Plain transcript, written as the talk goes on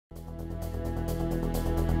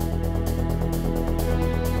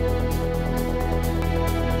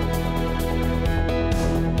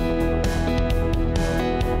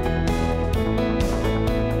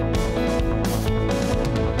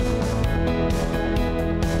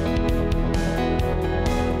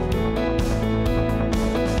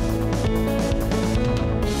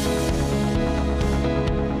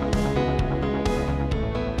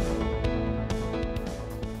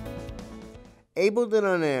Ableton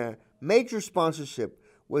on Air major sponsorship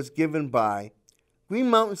was given by Green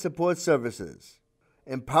Mountain Support Services,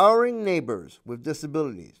 empowering neighbors with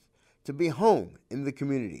disabilities to be home in the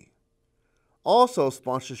community. Also,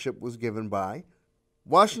 sponsorship was given by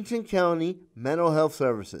Washington County Mental Health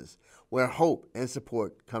Services, where hope and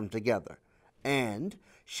support come together, and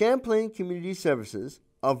Champlain Community Services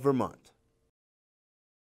of Vermont.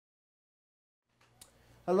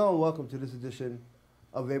 Hello and welcome to this edition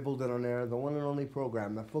of Ableton on Air, the one and only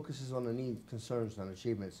program that focuses on the needs, concerns, and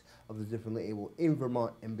achievements of the differently able in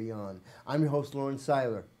Vermont and beyond. I'm your host, Lauren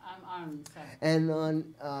Seiler. I'm Arlen Seiler.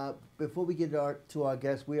 And before we get to our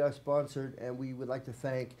guests, we are sponsored, and we would like to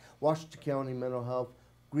thank Washington County Mental Health,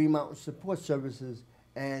 Green Mountain Support Services,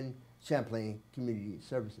 and Champlain Community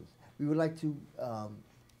Services. We would like to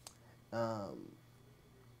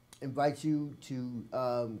invite you to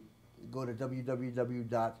go to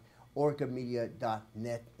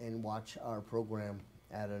www.orcamedia.net and watch our program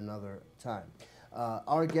at another time.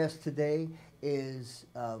 Our guest today is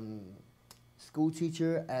school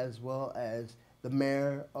teacher as well as the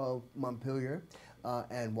mayor of Montpelier,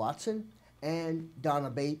 Ann Watson, and Donna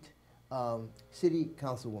Bate, city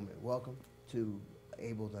councilwoman. Welcome to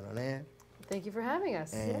Ableton on Air. Thank you for having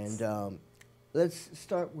us. And yes. Let's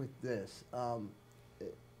start with this.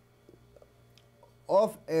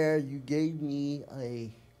 Off air, you gave me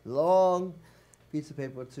a long piece of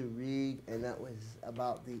paper to read, and that was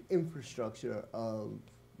about the infrastructure of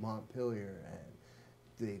Montpelier and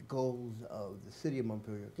the goals of the city of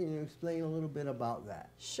Montpelier. Can you explain a little bit about that?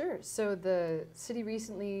 Sure. So the city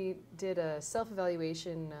recently did a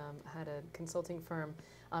self-evaluation, had a consulting firm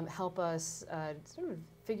help us sort of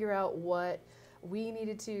figure out what we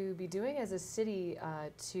needed to be doing as a city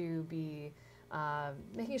to be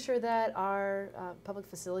making sure that our public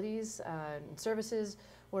facilities and services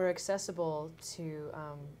were accessible to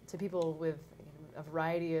people with a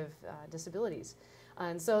variety of disabilities.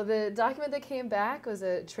 And so the document that came back was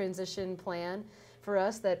a transition plan for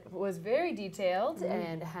us that was very detailed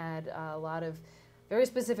and had a lot of very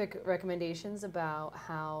specific recommendations about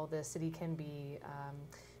how the city can be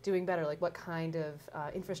doing better, like what kind of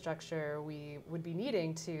infrastructure we would be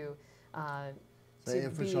needing to be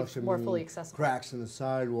more fully accessible. Cracks in the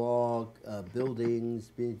sidewalk,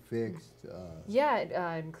 buildings being fixed. Yeah, it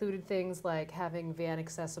included things like having van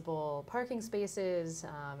accessible parking spaces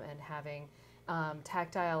and having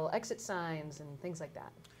tactile exit signs and things like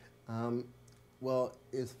that. Well,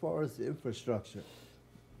 as far as the infrastructure,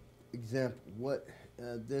 example,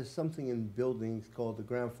 there's something in buildings called the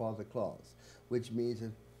grandfather clause, which means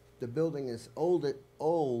if the building is old,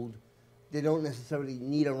 they don't necessarily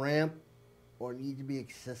need a ramp or need to be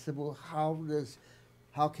accessible. How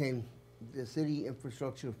can the city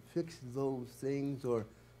infrastructure fix those things or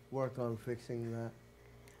work on fixing that?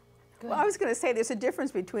 Well, I was going to say there's a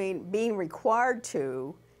difference between being required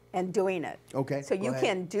to and doing it. Okay. So you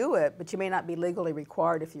can do it, but you may not be legally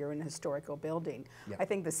required if you're in a historical building. Yeah. I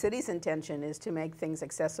think the city's intention is to make things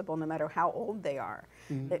accessible no matter how old they are.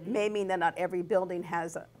 It may mean that not every building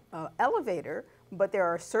has an elevator, but there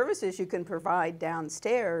are services you can provide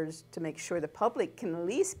downstairs to make sure the public can at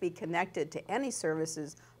least be connected to any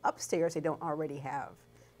services upstairs they don't already have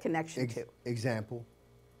connection to. Example?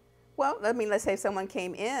 Well, I mean, let's say someone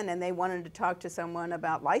came in and they wanted to talk to someone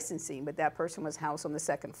about licensing, but that person was housed on the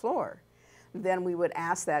second floor. Then we would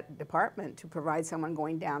ask that department to provide someone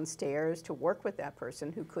going downstairs to work with that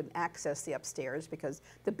person who couldn't access the upstairs because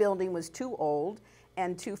the building was too old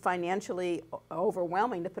and too financially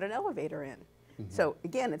overwhelming to put an elevator in. So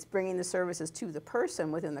again, it's bringing the services to the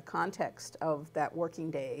person within the context of that working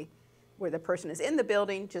day where the person is in the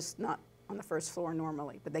building, just not on the first floor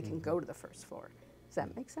normally, but they can go to the first floor. Does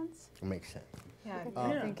that make sense? It makes sense. Yeah,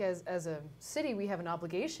 I think as a city, we have an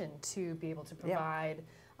obligation to be able to provide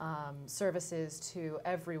services to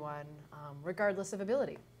everyone, regardless of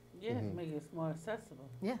ability. Yeah, make it more accessible.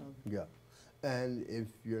 Yeah. Yeah. And if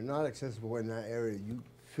you're not accessible in that area, you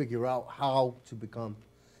figure out how to become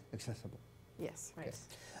accessible. Yes. Right.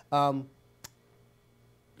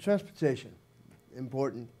 Transportation,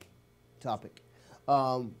 important topic.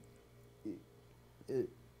 I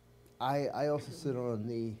also sit on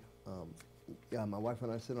the, my wife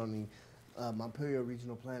and I sit on the Montpelier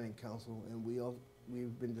Regional Planning Council, and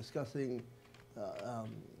we've been discussing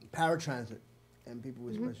paratransit and people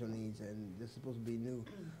with special needs, and there's supposed to be new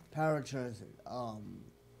paratransit.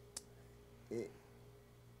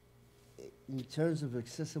 In terms of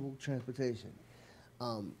accessible transportation,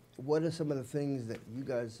 what are some of the things that you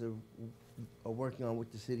guys are working on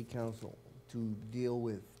with the City Council to deal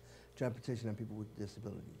with transportation and people with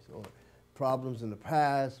disabilities, or problems in the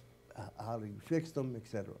past, how do you fix them,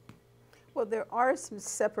 etc.? Well, there are some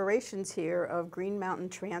separations here of Green Mountain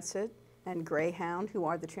Transit and Greyhound, who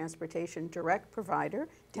are the transportation direct provider,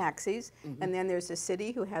 taxis, and then there's the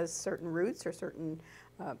city who has certain routes or certain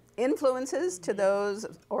influences to those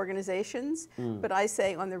organizations. But I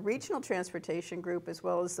say on the regional transportation group as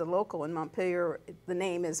well as the local in Montpelier, the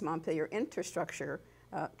name is Montpelier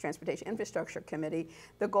Transportation Infrastructure Committee,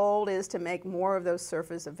 the goal is to make more of those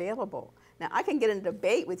services available. Now, I can get in a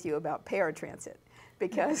debate with you about paratransit,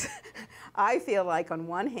 because I feel like on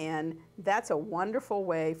one hand, that's a wonderful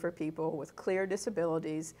way for people with clear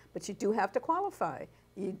disabilities, but you do have to qualify.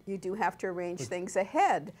 You do have to arrange things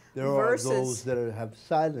ahead. There versus, are those that have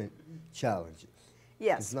silent challenges.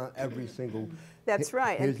 Yes. It's not every single. That's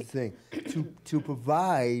right. Here's the thing: to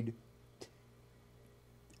provide,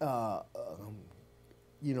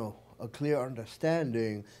 you know, a clear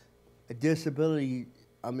understanding, a disability.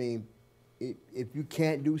 I mean, if you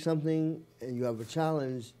can't do something and you have a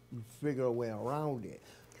challenge, you figure a way around it.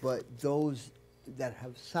 But those that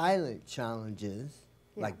have silent challenges,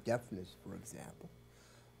 like deafness, for example,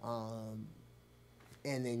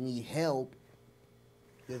 and they need help.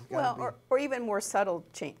 Well, or even more subtle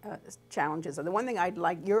challenges. The one thing I'd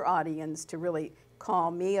like your audience to really call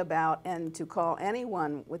me about, and to call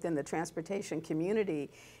anyone within the transportation community,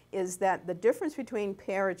 is that the difference between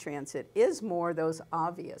paratransit is more those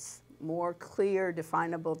obvious, more clear,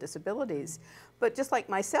 definable disabilities. But just like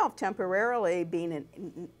myself, temporarily being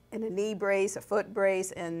in a knee brace, a foot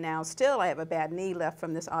brace, and now still I have a bad knee left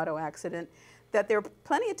from this auto accident, that there are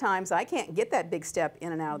plenty of times I can't get that big step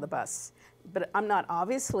in and out of the bus. But I'm not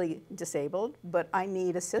obviously disabled, but I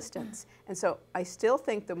need assistance. And so I still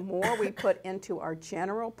think the more we put into our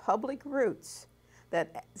general public routes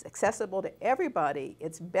that is accessible to everybody,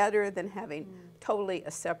 it's better than having totally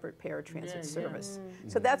a separate paratransit service.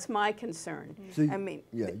 So that's my concern. So I mean,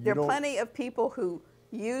 there are plenty of people who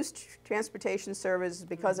use transportation services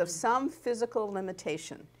because of some physical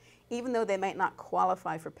limitation, even though they might not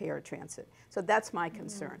qualify for paratransit. So that's my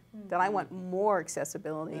concern, that I want more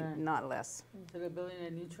accessibility, not less. So they're building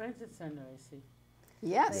a new transit center, I see.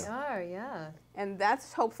 Yes. They are, yeah. And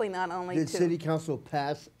that's hopefully not only Did to... City Council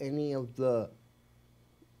pass any of the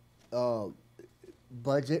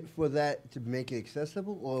budget for that to make it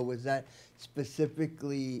accessible, or was that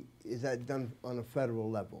specifically, is that done on a federal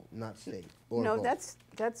level, not state? Or No, both?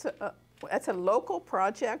 that's a local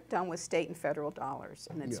project done with state and federal dollars,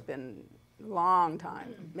 and it's been a long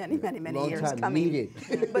time, many Long years time coming.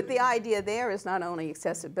 needed. But the idea there is not only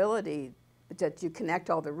accessibility, but that you connect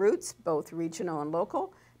all the routes, both regional and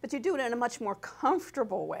local, but you do it in a much more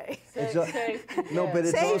comfortable way. It's Safety, no, but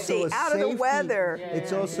it's Safety, also a out of the safety- weather.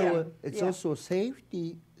 It's Yeah, also yeah. it's also a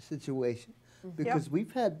safety situation, because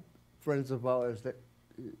we've had friends of ours that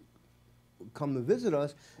come to visit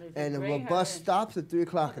us, There's and a if a Greyhound bus stops at 3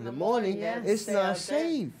 o'clock in the morning, yes. it's Stay not out there.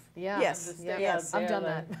 safe. Yeah. Yes, Yeah. yes. I've done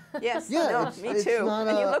that. Yes, Yeah, no, it's- me it's too. not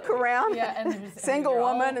And you a- look around, Yeah, and it was- single you're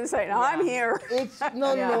woman, all- and say, no, I'm here. It's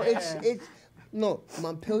no, no, Yeah. it's no.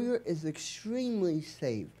 Montpelier is extremely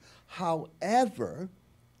safe. However,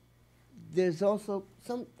 there's also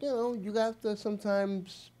some, you have to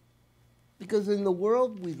sometimes, because in the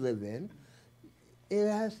world we live in, it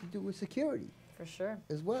has to do with security For sure.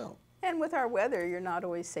 as well. And with our weather, you're not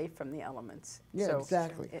always safe from the elements. Yeah, So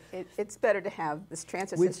exactly. it's better to have, this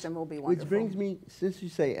transit system will be wonderful. Which brings me, since you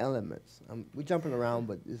say elements, we're jumping around,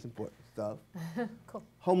 but it's important stuff. Cool.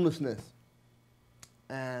 Homelessness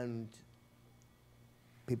and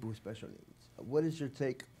people with special needs. What is your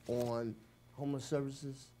take on homeless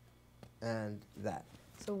services and that?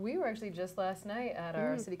 So we were actually just last night at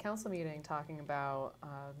our city council meeting talking about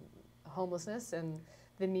homelessness and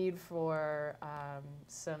the need for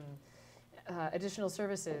some additional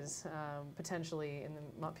services potentially in the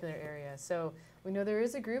Montpelier area. So we know there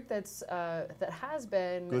is a group that's that has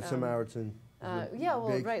been Good Samaritan. yeah, well,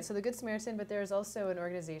 big- right. So the Good Samaritan, but there's also an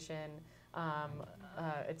organization.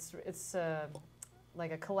 It's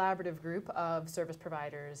like a collaborative group of service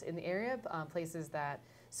providers in the area, places that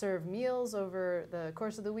serve meals over the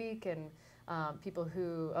course of the week, and people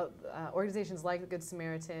who organizations like the Good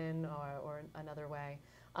Samaritan or Another Way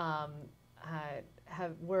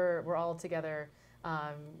we're all together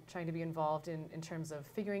trying to be involved in terms of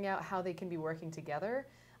figuring out how they can be working together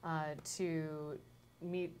to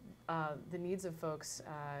meet the needs of folks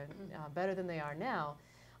better than they are now.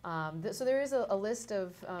 So there is a list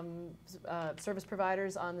of service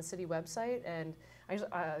providers on the city website, and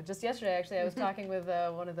just yesterday, actually, I was talking with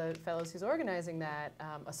one of the fellows who's organizing that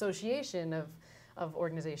association of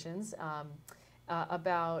organizations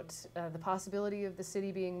about the possibility of the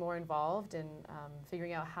city being more involved and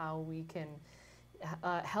figuring out how we can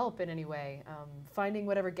help in any way, finding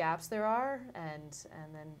whatever gaps there are, and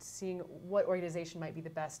then seeing what organization might be the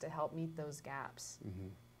best to help meet those gaps. Mm-hmm.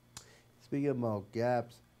 Speaking about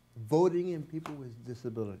gaps, voting in people with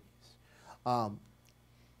disabilities.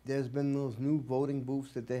 There's been those new voting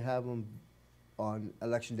booths that they have on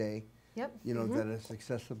election day. Yep. You know, that is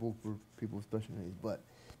accessible for people with special needs. But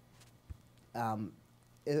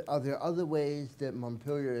are there other ways that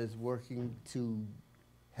Montpelier is working to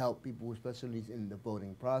help people with special needs in the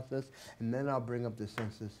voting process? And then I'll bring up the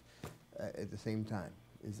census at the same time.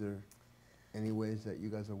 Is there any ways that you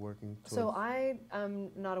guys are working towards? So I am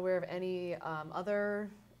not aware of any other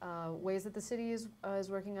ways that the city is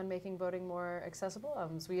working on making voting more accessible.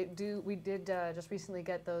 So we did just recently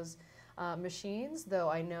get those machines, though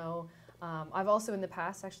I know I've also in the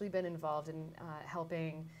past actually been involved in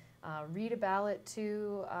helping read a ballot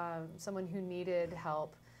to someone who needed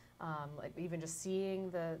help, like even just seeing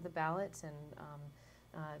the ballot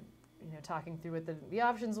and you know, talking through what the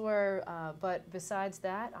options were. But besides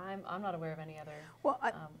that, I'm not aware of any other. Well,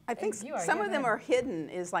 I think some of them are hidden.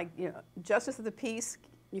 Is like, you know, Justice of the Peace.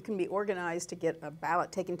 You can be organized to get a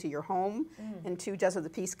ballot taken to your home, and two Justice of the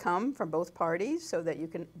Peace come from both parties so that you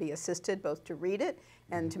can be assisted both to read it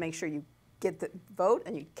and to make sure you get the vote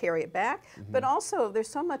and you carry it back. But also, there's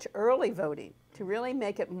so much early voting to really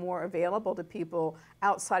make it more available to people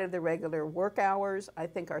outside of the regular work hours. I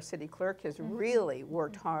think our city clerk has really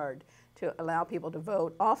worked hard to allow people to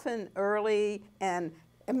vote, often early and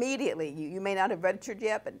immediately. You may not have registered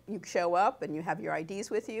yet, but you show up and you have your IDs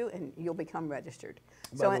with you and you'll become registered.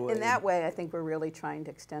 So in that way, I think we're really trying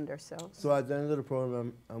to extend ourselves. So at the end of the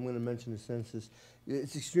program, I'm going to mention the census.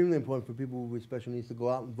 It's extremely important for people with special needs to go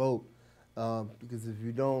out and vote, because if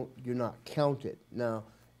you don't, you're not counted. Now,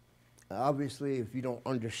 obviously, if you don't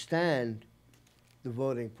understand the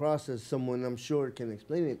voting process, someone, I'm sure, can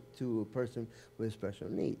explain it to a person with a special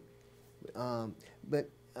need. But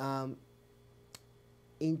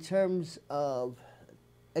in terms of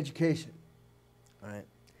education, all right,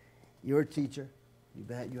 you're a teacher.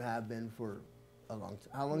 You have been for a long time.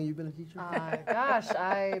 How long have you been a teacher? Gosh,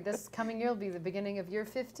 this coming year will be the beginning of year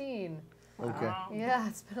 15. Okay. Yeah,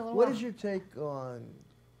 it's been a little What while. is your take on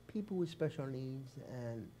people with special needs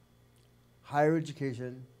and higher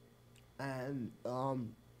education and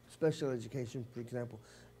special education, for example?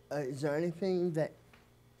 Is there anything that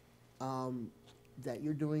that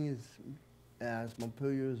you're doing as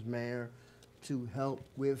Montpelier's mayor to help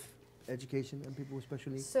with education and people with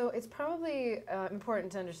special needs? So it's probably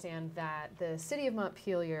important to understand that the city of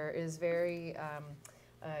Montpelier is very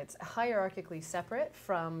it's hierarchically separate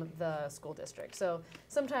from the school district. So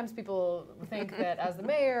sometimes people think that as the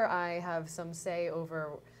mayor, I have some say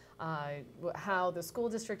over how the school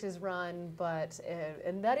district is run, but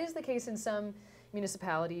and that is the case in some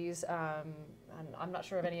municipalities. And I'm not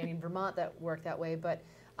sure of any in Vermont that work that way, but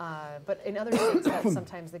in other states that's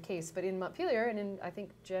sometimes the case. But in Montpelier, and I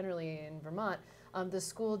think generally in Vermont, the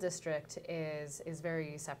school district is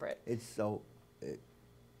very separate. It's so.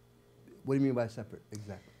 What do you mean by separate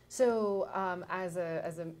exactly? So as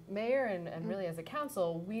a mayor and really as a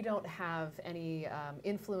council, we don't have any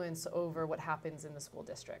influence over what happens in the school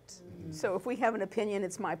district. So if we have an opinion,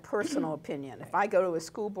 it's my personal opinion. If I go to a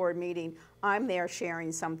school board meeting, I'm there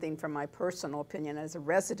sharing something from my personal opinion as a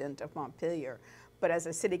resident of Montpelier. But as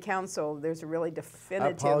a city council, there's a really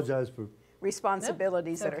definitive I apologize for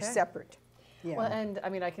responsibilities that are separate. Yeah. Well, and I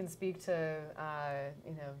mean, I can speak to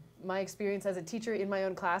you know, my experience as a teacher in my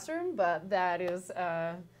own classroom, but that is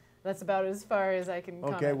that's about as far as I can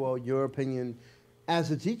comment. Okay, well, your opinion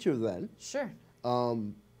as a teacher then. Sure.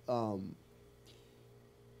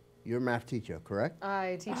 You're a math teacher, correct?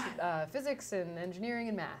 I teach physics and engineering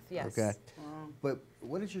and math, yes. Okay. But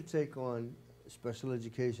what is your take on special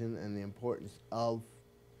education and the importance of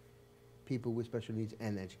people with special needs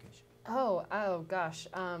and education? Oh gosh.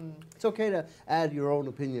 It's okay to add your own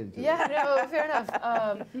opinion to it. Yeah, no, fair enough.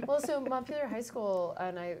 Well, so Montpelier High School,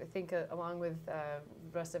 and I think along with the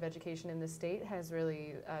rest of education in the state, has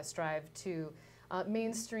really strived to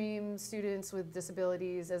mainstream students with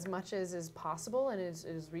disabilities as much as is possible and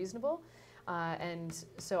is reasonable. And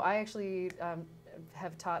so I actually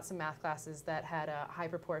have taught some math classes that had a high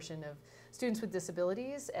proportion of students with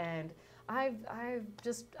disabilities, and I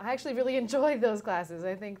actually really enjoyed those classes.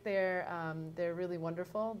 I think they're really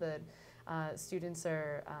wonderful. The students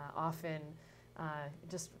are often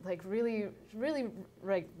just like really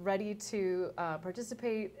ready to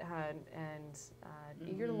participate and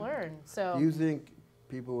eager to learn. So Do you think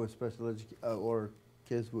people with special education or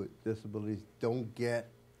kids with disabilities don't get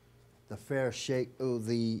the fair shake of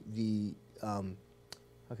how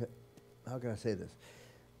can I say this?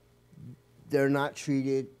 they're not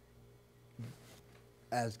treated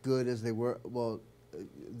as good as they were. Well,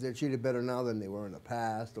 they're treated better now than they were in the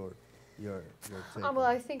past, or your take Well, on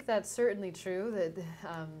I it? think that's certainly true that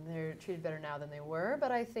they're treated better now than they were.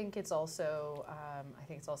 But I think it's also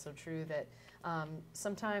true that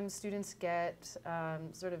sometimes students get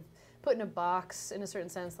sort of put in a box in a certain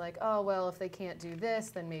sense, like, oh well, if they can't do this,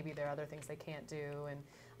 then maybe there are other things they can't do, and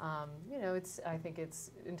I think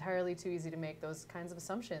it's entirely too easy to make those kinds of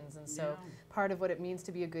assumptions. And so part of what it means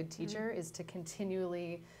to be a good teacher is to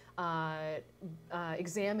continually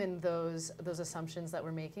examine those assumptions that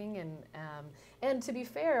we're making, and to be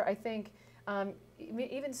fair, I think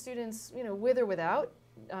even students, with or without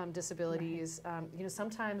disabilities,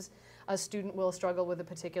 sometimes a student will struggle with a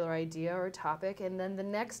particular idea or topic, and then the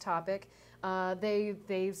next topic,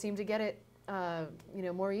 they seem to get it,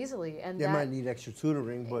 more easily, and They that, might need extra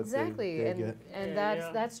tutoring, but exactly, they and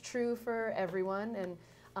get. that's true for everyone, and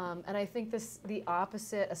I think the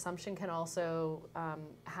opposite assumption can also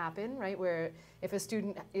happen, right? Where if a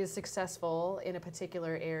student is successful in a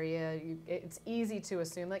particular area, it's easy to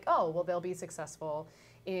assume, like, oh, well, they'll be successful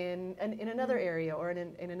in another area or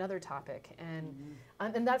in another topic,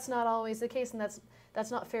 and that's not always the case, and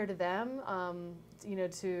that's not fair to them,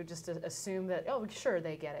 to just assume that, oh, sure,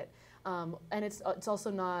 they get it. And it's also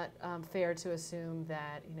not fair to assume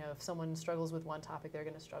that, if someone struggles with one topic, they're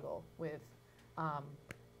going to struggle with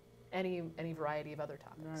any variety of other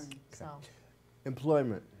topics. Right. So,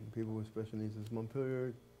 Employment, people with special needs. Is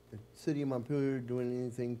Montpelier, the city of Montpelier, doing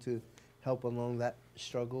anything to help along that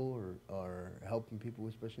struggle, or helping people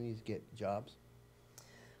with special needs get jobs?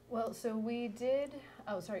 well, so we did.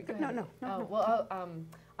 Oh, sorry. Go ahead. No. Oh, well,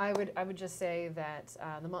 I would just say that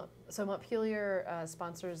so Montpelier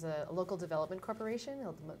sponsors a local development corporation,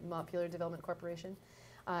 the Montpelier Development Corporation,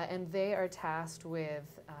 and they are tasked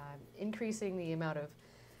with increasing the amount of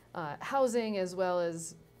housing, as well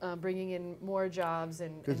as bringing in more jobs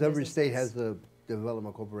and Because every state businesses. has a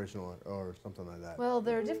development corporation or something like that. Well,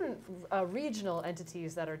 there are different regional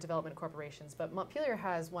entities that are development corporations, but Montpelier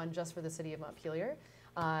has one just for the city of Montpelier.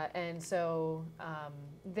 And so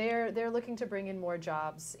they're looking to bring in more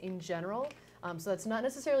jobs in general. So that's not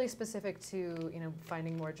necessarily specific to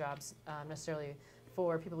finding more jobs necessarily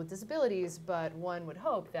for people with disabilities, but one would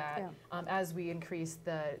hope that as we increase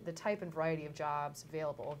the type and variety of jobs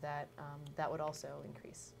available, that that would also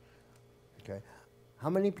increase. Okay. How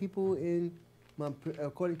many people in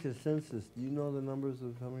according to the census, do you know the numbers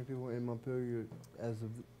of how many people in Montpelier as of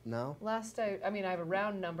now? Last I have a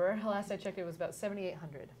round number. Last I checked, it was about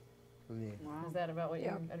 7,800. Wow. Is that about what you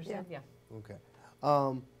understand? Yeah. Okay.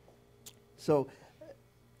 So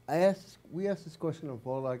we asked this question of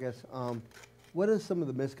all, I guess. What are some of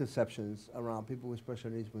the misconceptions around people with special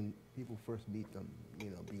needs when people first meet them?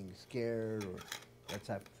 Being scared or that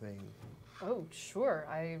type of thing. Oh, sure.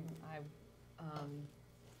 I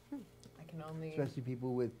can only. Especially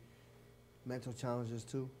people with mental challenges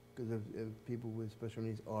too, because if people with special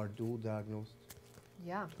needs are dual diagnosed.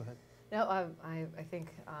 Yeah. Go ahead. No, I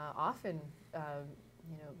think often,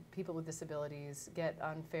 people with disabilities get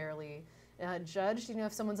unfairly judged.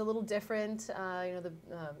 If someone's a little different,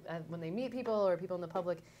 when they meet people or people in the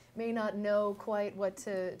public may not know quite what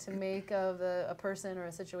to make of a person or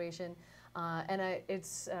a situation, and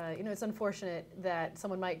it's unfortunate that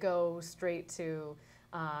someone might go straight to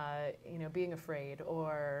being afraid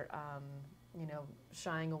or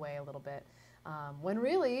shying away a little bit, when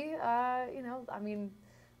really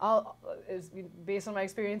based on my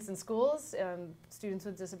experience in schools, students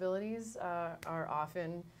with disabilities are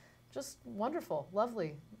often just wonderful,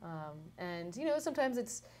 lovely, and sometimes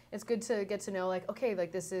it's good to get to know, like, okay,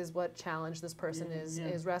 like, this is what challenge this person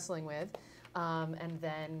is wrestling with, and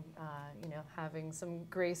then having some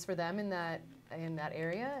grace for them in that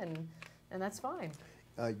area, and that's fine.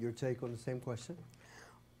 Your take on the same question?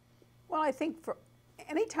 Well, I think for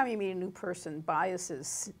anytime you meet a new person,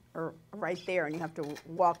 biases are right there, and you have to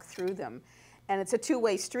walk through them. And it's a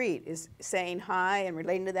two-way street, is saying hi and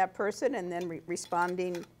relating to that person, and then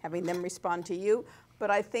responding, having them respond to you.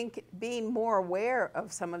 But I think being more aware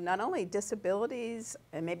of some of not only disabilities,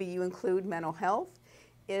 and maybe you include mental health,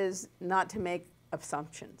 is not to make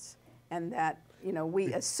assumptions. And that,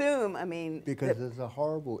 we assume, Because there's a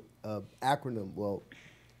horrible acronym, well,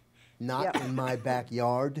 not in my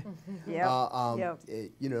backyard.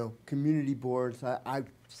 Community boards.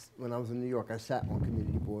 When I was in New York, I sat on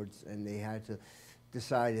community boards, and they had to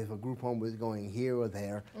decide if a group home was going here or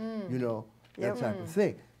there, that type of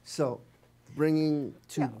thing. So bringing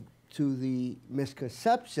to the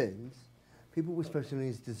misconceptions, people with special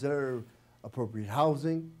needs deserve appropriate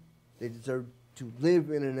housing. They deserve to live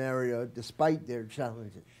in an area despite their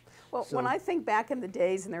challenges. Well, So- when I think back in the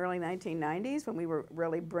days in the early 1990s when we were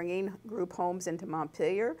really bringing group homes into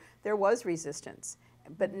Montpelier, there was resistance.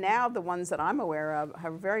 But now the ones that I'm aware of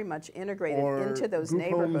have very much integrated or into those group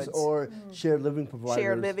neighborhoods. homes or shared living providers.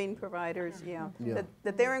 Shared living providers, yeah. Yeah.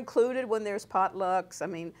 That they're included when there's potlucks. I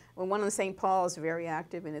mean, when one in St. Paul is very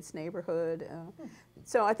active in its neighborhood.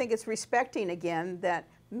 So I think it's respecting, again, that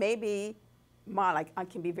maybe I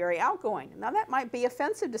can be very outgoing. Now that might be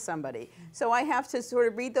offensive to somebody. So I have to sort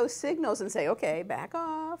of read those signals and say, okay, back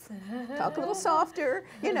off, talk a little softer,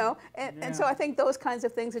 you know. And so I think those kinds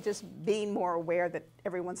of things are just being more aware that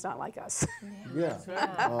everyone's not like us. Yeah. That's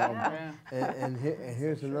right. And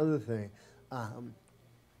here's another thing.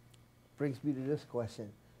 Brings me to this question.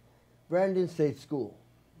 Brandon State School,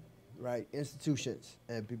 right? Institutions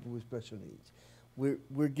and people with special needs.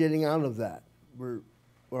 We're getting out of that.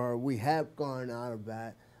 We have gone out of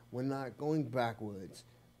that. We're not going backwards.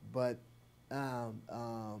 But as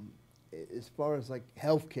far as like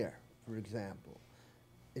healthcare, for example,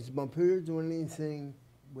 is Montpelier doing anything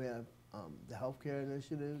with the healthcare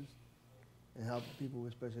initiatives and help people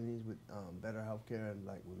with special needs with better healthcare and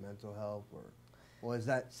like with mental health, or is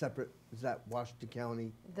that separate? Is that Washington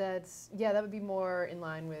County? That would be more in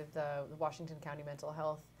line with the Washington County mental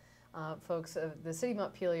health folks. The city of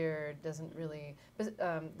Montpelier doesn't really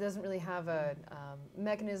have a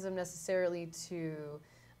mechanism necessarily to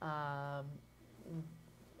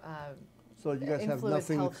So you guys have influence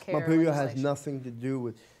nothing. healthcare Montpelier has legislation. nothing to do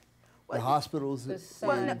with the hospitals.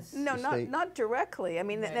 Well, and no, the not, state. not directly. I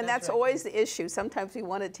mean, Right, and not that's always the issue. Sometimes we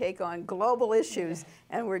want to take on global issues,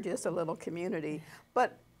 and we're just a little community.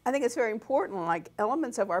 But I think it's very important, like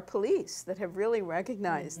elements of our police that have really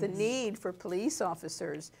recognized the need for police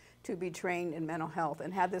officers to be trained in mental health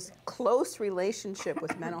and have this close relationship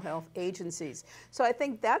with mental health agencies. So I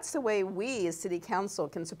think that's the way we as City Council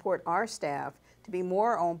can support our staff to be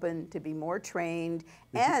more open, to be more trained,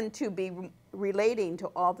 and to be relating to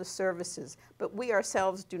all the services. But we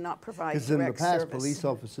ourselves do not provide direct Because in the past, service. police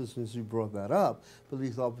officers, since you brought that up,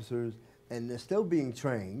 police officers, and they're still being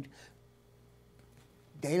trained,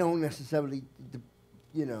 they don't necessarily,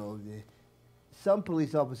 some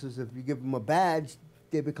police officers, if you give them a badge,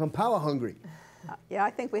 they become power hungry. Yeah, I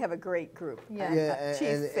think we have a great group. Yeah. Yeah, Chief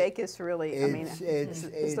and Fake is really,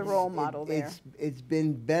 is the role model there. It's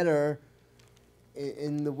been better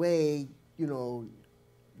in the way,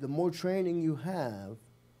 the more training you have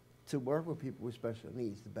to work with people with special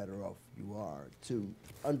needs, the better off you are to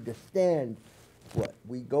understand what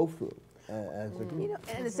we go through as a group.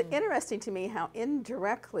 And it's interesting to me how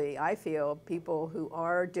indirectly I feel people who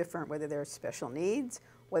are different, whether they're special needs,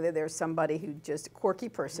 whether there's somebody who just quirky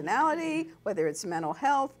personality, whether it's mental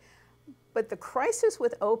health. But the crisis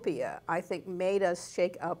with opia, I think, made us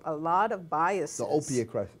shake up a lot of biases. The opiate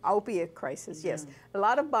crisis. Opiate crisis, yes. A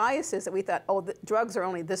lot of biases that we thought, oh, the drugs are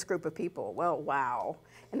only this group of people. Well, wow.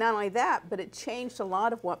 And not only that, but it changed a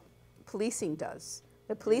lot of what policing does.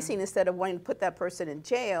 The policing, instead of wanting to put that person in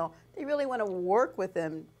jail, they really want to work with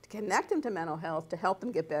them, to connect them to mental health, to help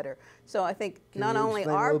them get better. So I think not Can you only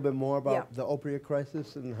explain our... a little bit more about the opioid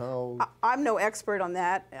crisis and how... I'm no expert on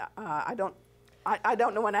that. I don't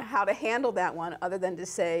know how to handle that one other than to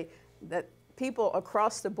say that people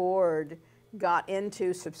across the board got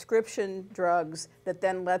into subscription drugs that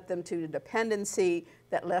then led them to dependency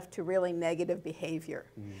that led to really negative behavior.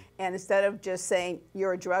 And instead of just saying,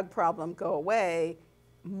 you're a drug problem, go away,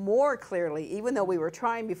 more clearly, even though we were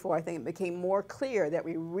trying before, I think it became more clear that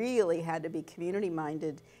we really had to be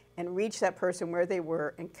community-minded and reach that person where they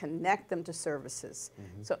were and connect them to services.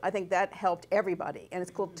 So I think that helped everybody. And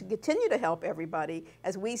it's cool to continue to help everybody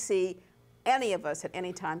as we see any of us at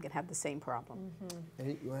any time can have the same problem.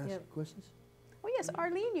 Hey, you want to ask questions? Oh yes,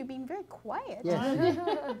 Arlene, you're being very quiet. Yes.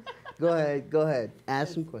 Go ahead.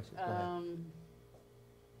 Ask some questions. Go ahead.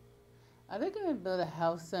 Are they going to build a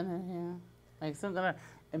health center here? Like some kind of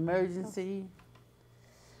emergency?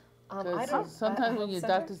 Sometimes when your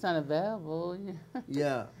doctor's not available,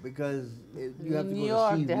 Yeah, because you have to in New go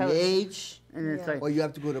York, to they have- CVH, and it's like, or you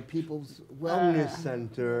have to go to People's Wellness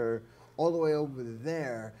Center, all the way over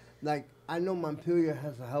there. Like, I know Montpelier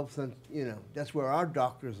has a health center, that's where our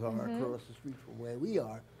doctors are, across the street from where we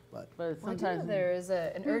are. But but Well, I do know sometimes there is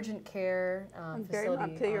an urgent care Berry facility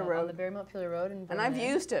Montpelier on Road. the Berry Montpelier Road in And I've Berlin.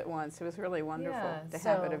 used it once. It was really wonderful Yeah, to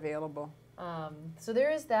have it so- available. So there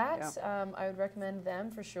is that. I would recommend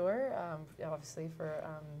them for sure. Obviously for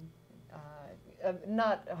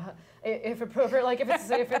not if appropriate, like if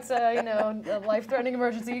it's a life-threatening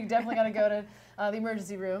emergency, you definitely got to go to the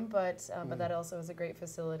emergency room. But that also is a great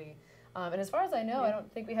facility. And as far as I know, I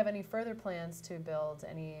don't think we have any further plans to build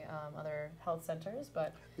any other health centers.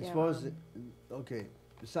 But as far as, okay,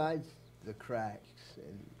 besides the cracks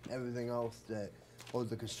and everything else or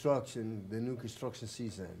the construction, the new construction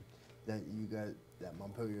season that you got, that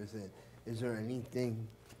Montpelier is in, is there anything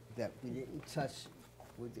that we didn't touch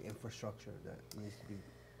with the infrastructure that needs to be?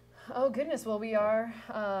 Oh goodness, well we are,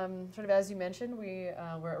 sort of as you mentioned,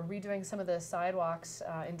 we're redoing some of the sidewalks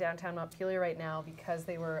in downtown Montpelier right now because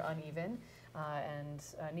they were uneven and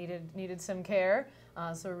needed some care.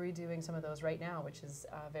 So we're redoing some of those right now, which is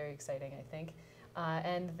very exciting, I think.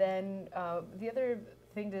 And then the other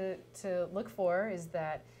thing to look for is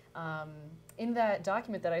that in that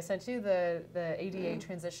document that I sent you, the ADA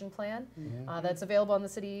transition plan, that's available on the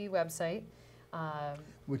city website.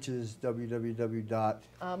 Which is www.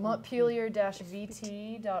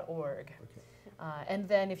 Montpelier-vt.org. Okay. And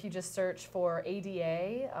then if you just search for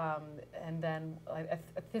ADA, and then I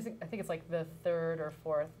think it's like the third or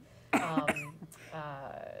fourth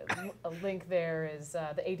a link there is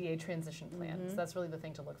the ADA transition plan. So that's really the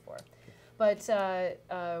thing to look for. But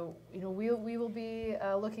you know, we will be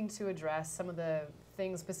looking to address some of the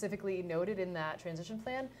things specifically noted in that transition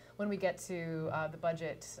plan when we get to the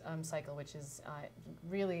budget cycle, which is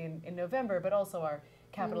really in November, but also our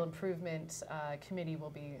capital improvement committee will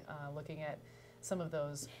be looking at some of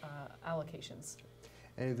those allocations.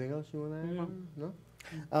 Anything else you want to add?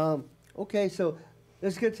 No? Okay, so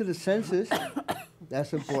let's get to the census.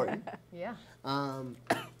 That's important. Yeah.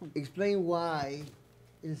 Explain why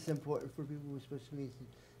it's important for people with special needs to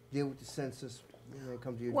deal with the census when they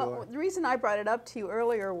come to your door. Well, the reason I brought it up to you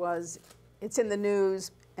earlier was it's in the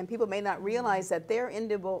news, and people may not realize that their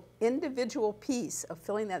individual piece of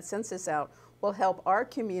filling that census out will help our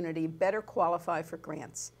community better qualify for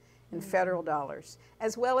grants and federal dollars,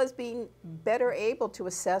 as well as being better able to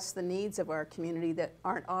assess the needs of our community that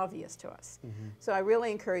aren't obvious to us. So I really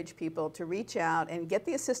encourage people to reach out and get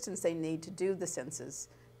the assistance they need to do the census,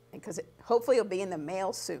 because hopefully it'll be in the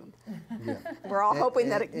mail soon. Yeah. We're all hoping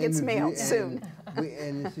that it gets mailed soon.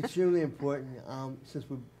 And it's extremely important, since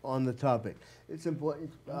we're on the topic, it's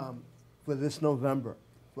important for this November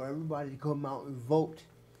for everybody to come out and vote.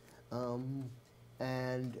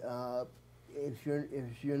 If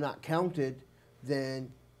you're not counted,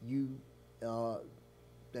 then you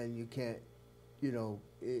can't, you know,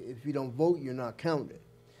 if you don't vote, you're not counted,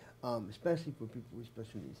 especially for people with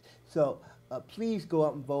special needs. So please go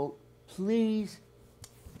out and vote. Please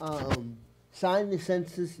sign the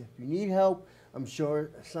census. If you need help, I'm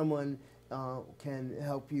sure someone can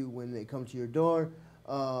help you when they come to your door.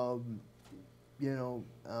 You know,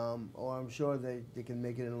 or I'm sure they can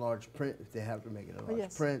make it in large print if they have to make it in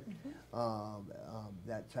large print,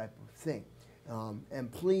 that type of thing.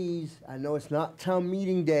 And please, I know it's not town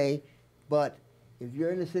meeting day, but if you're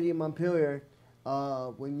in the city of Montpelier,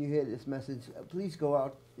 when you hear this message, please go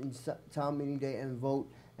out in town meeting day and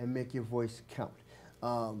vote and make your voice count.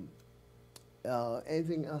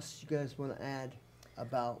 Anything else you guys want to add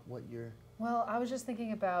about what you're... Well, I was just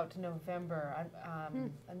thinking about November.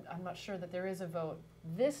 I'm not sure that there is a vote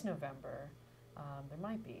this November. There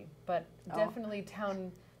might be, but definitely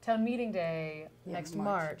town meeting day next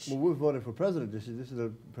March. Well, we're voting for president this year. This is a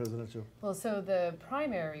presidential. Well, so the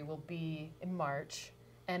primary will be in March,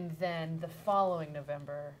 and then the following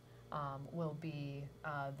November will be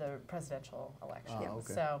the presidential election.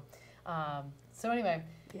 Okay. So anyway,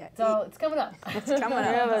 Yeah, it's coming up. It's coming up.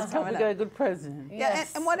 Yeah, let's hope coming we up. got a good president. Yeah,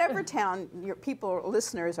 and whatever town your people,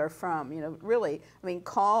 listeners are from, you know, really, I mean,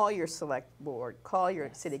 call your select board, call your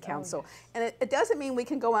city council. And it doesn't mean we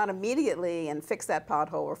can go out immediately and fix that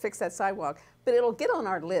pothole or fix that sidewalk, but it'll get on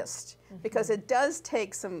our list because it does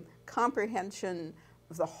take some comprehension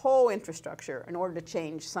of the whole infrastructure in order to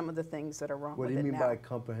change some of the things that are wrong What with do it you mean now. by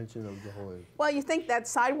comprehension of the whole? Well, you think that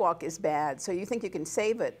sidewalk is bad, so you think you can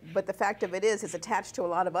save it, but the fact of it is it's attached to a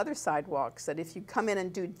lot of other sidewalks that if you come in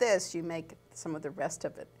and do this, you make some of the rest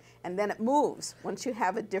of it. And then it moves once you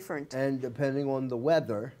have a different... And depending on the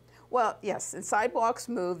weather... Well, yes, and sidewalks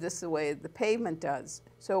move this is the way the pavement does.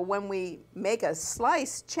 So when we make a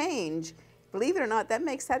slice change, believe it or not, that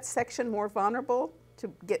makes that section more vulnerable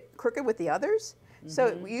to get crooked with the others.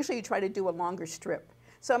 So usually you try to do a longer strip.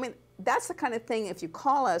 So I mean, that's the kind of thing, if you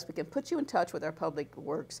call us, we can put you in touch with our public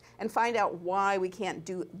works and find out why we can't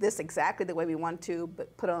do this exactly the way we want to,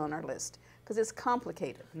 but put it on our list, because it's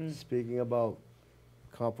complicated. Speaking about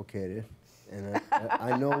complicated, and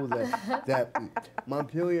I know that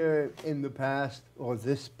Montpelier in the past, or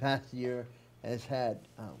this past year, has had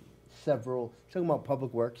several, talking about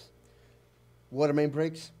public works, water main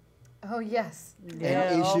breaks, Oh yes.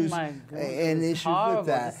 Yeah, and oh issues, my goodness. and It's issues horrible with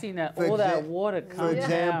that. to see that, For all that exa- water For come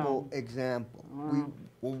example, down.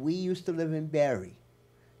 when we used to live in Barry,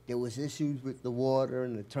 there was issues with the water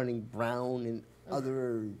and it turning brown, and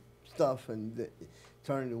other stuff and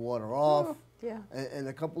turning the water off. Oh, yeah. And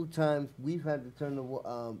a couple of times we've had to turn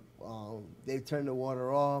they've turned the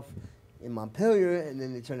water off in Montpelier, and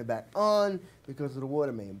then they turn it back on because of the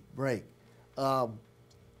water main break.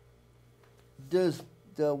 Does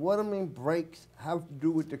the water main breaks have to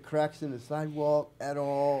do with the cracks in the sidewalk at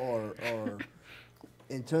all, or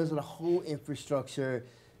in terms of the whole infrastructure,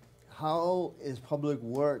 how is Public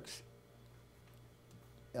Works,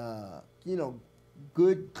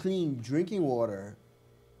 good, clean drinking water?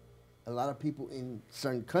 A lot of people in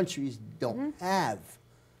certain countries don't have,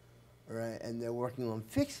 right? And they're working on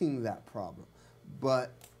fixing that problem.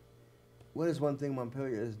 But what is one thing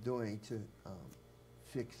Montpelier is doing to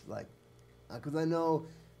fix, like, because I know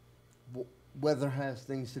weather has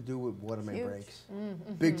things to do with water main breaks,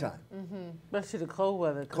 big time. Especially the cold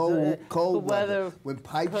weather. Cold weather. When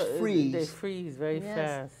pipes freeze. They freeze very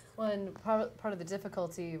fast. Well, and part of the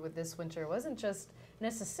difficulty with this winter wasn't just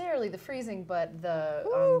necessarily the freezing, but the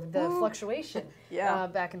fluctuation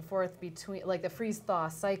back and forth between, like, the freeze-thaw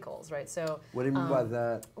cycles, right? So what do you mean by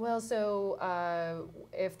that? Well, so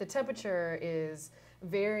if the temperature is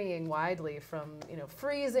varying widely from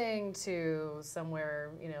freezing to somewhere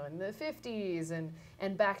in the 50s and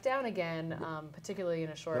back down again, particularly in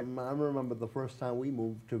a short. I remember the first time we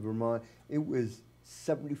moved to Vermont, it was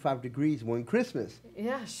 75 degrees one Christmas.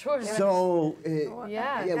 Yeah, sure. So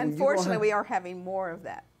unfortunately, we are having more of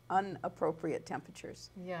that inappropriate temperatures.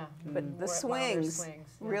 Yeah, but the swings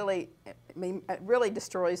really, it really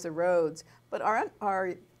destroys the roads. But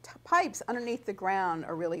our pipes underneath the ground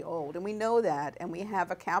are really old, and we know that, and we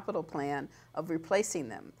have a capital plan of replacing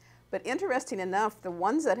them. But interesting enough, the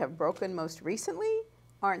ones that have broken most recently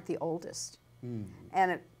aren't the oldest.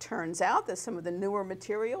 And it turns out that some of the newer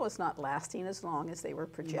material is not lasting as long as they were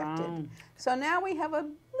projected. Wow. So now we have a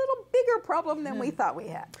little bigger problem than we thought we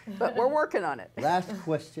had, but we're working on it. Last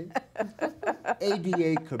question.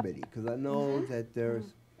 ADA committee, because I know that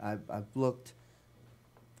there's, I've looked,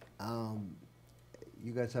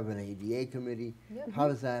 you guys have an ADA committee. How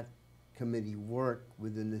does that committee work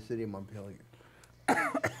within the city of Montpelier?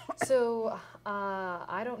 So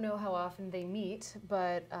I don't know how often they meet,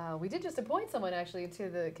 but we did just appoint someone actually to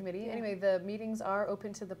the committee. Anyway, the meetings are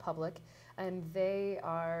open to the public, and they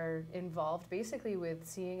are involved basically with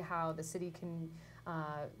seeing how the city can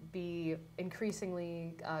be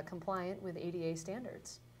increasingly compliant with ADA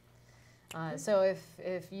standards. So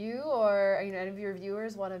if you or any of your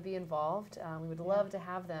viewers want to be involved, we would love to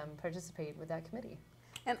have them participate with that committee.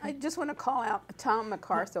 And I just want to call out Tom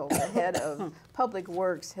McCarthy, the head of Public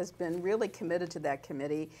Works, has been really committed to that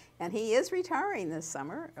committee, and he is retiring this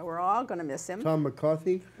summer. We're all going to miss him. Tom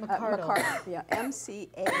McCarthy? McCarthy, yeah,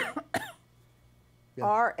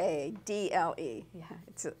 MCARADLE. Yeah,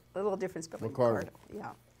 it's a little different spelling. McCarthy.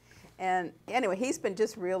 Yeah. And anyway, he's been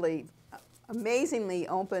just really amazingly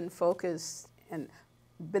open, focused, and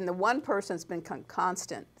been the one person that's been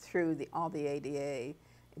constant through all the ADA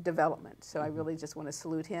development. So I really just want to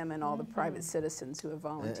salute him and all the private citizens who have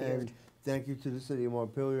volunteered. And thank you to the city of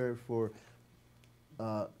Montpelier for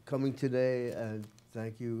coming today, and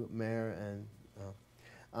thank you, Mayor.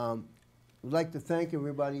 And we'd like to thank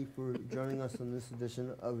everybody for joining us on this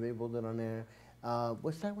edition of Able Then on Air.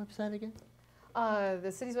 What's that website again?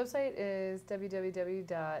 The city's website is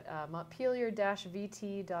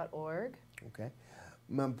www.montpelier-vt.org. Okay.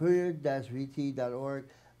 Montpelier-vt.org.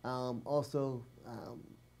 Also,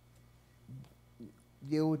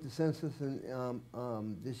 deal with the census, and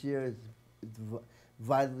this year is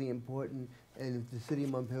vitally important. And if the city of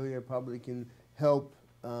Montpelier probably can help,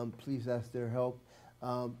 please ask their help.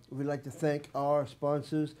 We'd like to thank our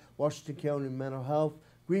sponsors: Washington County Mental Health,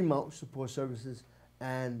 Green Mountain Support Services,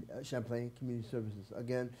 and Champlain Community Services.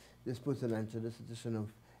 Again, this puts an end to this edition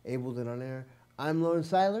of Able Then on Air. I'm Lauren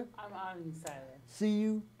Seiler. I'm Arlene Seiler. See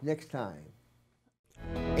you next time.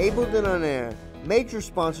 Able Then on Air major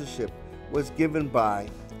sponsorship was given by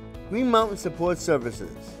Green Mountain Support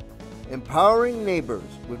Services, empowering neighbors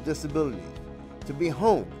with disabilities to be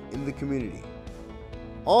home in the community.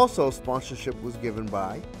 Also, sponsorship was given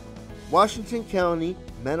by Washington County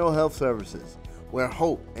Mental Health Services, where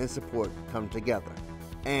hope and support come together,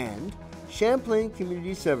 and Champlain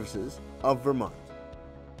Community Services of Vermont.